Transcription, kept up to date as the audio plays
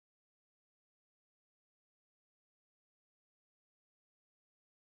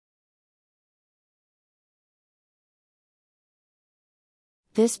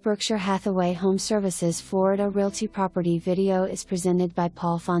This Berkshire Hathaway HomeServices Florida Realty property video is presented by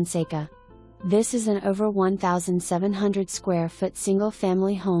Paul Fonseca. This is an over 1,700 square foot single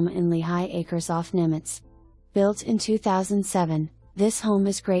family home in Lehigh Acres off Nimitz. Built in 2007, this home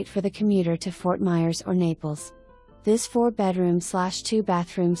is great for the commuter to Fort Myers or Naples. This 4-bedroom/2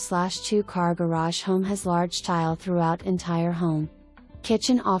 bathroom/2 car garage home has large tile throughout entire home.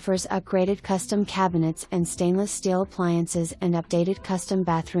 Kitchen offers upgraded custom cabinets and stainless steel appliances and updated custom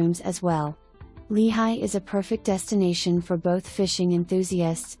bathrooms as well. Lehigh is a perfect destination for both fishing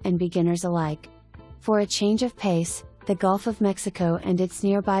enthusiasts and beginners alike. For a change of pace, the Gulf of Mexico and its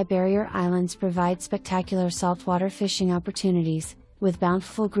nearby barrier islands provide spectacular saltwater fishing opportunities, with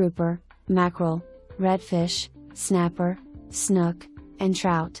bountiful grouper, mackerel, redfish, snapper, snook, and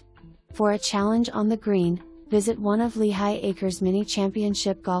trout. For a challenge on the green, visit one of Lehigh Acres' mini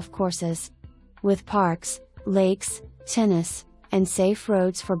championship golf courses. With parks, lakes, tennis, and safe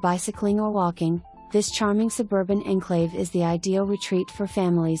roads for bicycling or walking, this charming suburban enclave is the ideal retreat for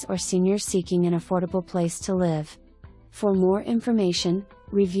families or seniors seeking an affordable place to live. For more information,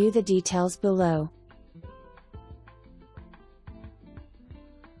 review the details below.